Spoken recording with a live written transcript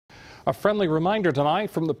A friendly reminder tonight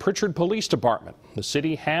from the Prichard Police Department. The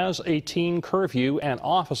city has a teen curfew and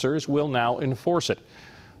officers will now enforce it.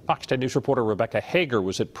 Fox 10 News reporter Rebecca Hager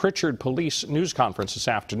was at Prichard Police News Conference this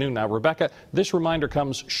afternoon. Now, Rebecca, this reminder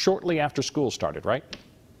comes shortly after school started, right?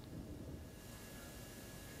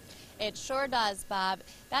 It sure does, Bob.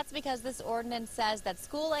 That's because this ordinance says that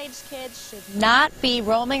school-aged kids should not be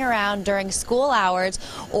roaming around during school hours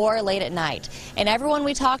or late at night. And everyone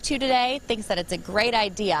we talked to today thinks that it's a great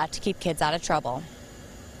idea to keep kids out of trouble.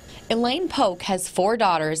 Elaine Polk has 4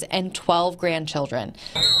 daughters and 12 grandchildren,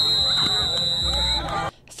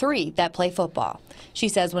 3 that play football. She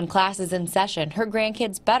says when class is in session, her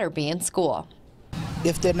grandkids better be in school.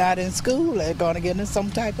 If they're not in school, they're going to get in some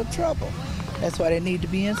type of trouble. That's why they need to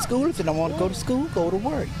be in school. If they don't want to go to school, go to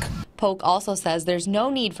work. Polk also says there's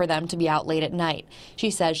no need for them to be out late at night.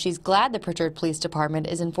 She says she's glad the Prichard Police Department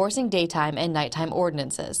is enforcing daytime and nighttime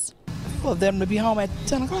ordinances. For them to be home at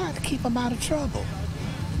 10 o'clock to keep them out of trouble.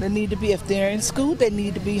 They need to be, if they're in school, they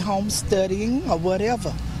need to be home studying or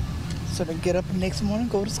whatever. So they get up the next morning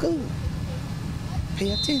and go to school.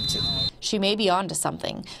 Pay attention. She may be onto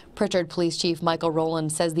something. Prichard Police Chief Michael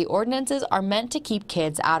Rowland says the ordinances are meant to keep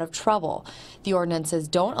kids out of trouble. The ordinances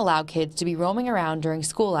don't allow kids to be roaming around during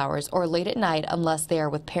school hours or late at night unless they are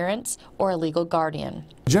with parents or a legal guardian.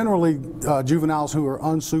 Generally, juveniles who are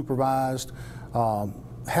unsupervised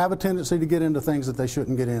have a tendency to get into things that they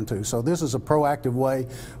shouldn't get into. So this is a proactive way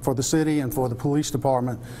for the city and for the police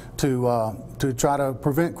department to try to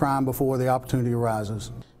prevent crime before the opportunity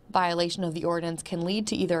arises. Violation of the ordinance can lead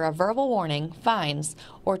to either a verbal warning, fines,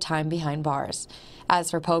 or time behind bars.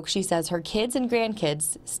 As for Polk, she says her kids and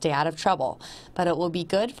grandkids stay out of trouble, but it will be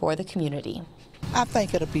good for the community. I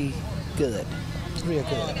think it'll be good, real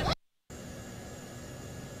good.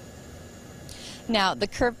 Now,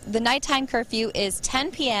 the nighttime curfew is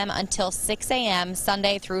 10 p.m. until 6 a.m.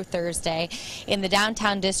 Sunday through Thursday. In the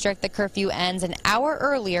downtown district, the curfew ends an hour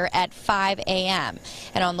earlier at 5 a.m.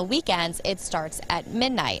 And on the weekends, it starts at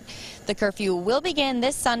midnight. The curfew will begin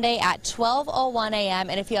this Sunday at 12:01 a.m.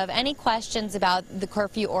 And if you have any questions about the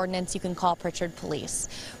curfew ordinance, you can call Prichard Police.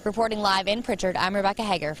 Reporting live in Prichard, I'm Rebecca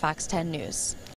Hager, Fox 10 News.